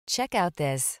Check out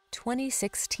this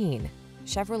 2016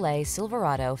 Chevrolet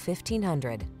Silverado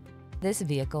 1500. This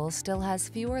vehicle still has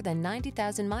fewer than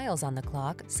 90,000 miles on the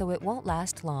clock, so it won't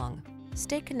last long.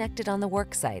 Stay connected on the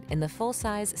worksite in the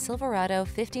full-size Silverado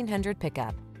 1500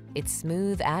 pickup. Its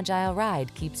smooth, agile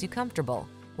ride keeps you comfortable,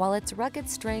 while its rugged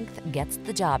strength gets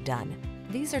the job done.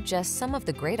 These are just some of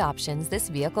the great options this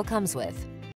vehicle comes with: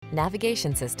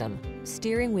 navigation system,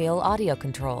 steering wheel audio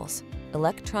controls,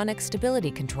 electronic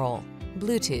stability control,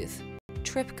 Bluetooth,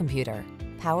 trip computer,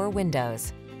 power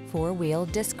windows, four-wheel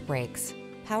disc brakes,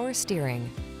 power steering.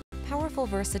 Powerful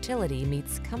versatility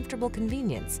meets comfortable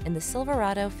convenience in the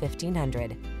Silverado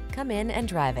 1500. Come in and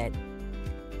drive it.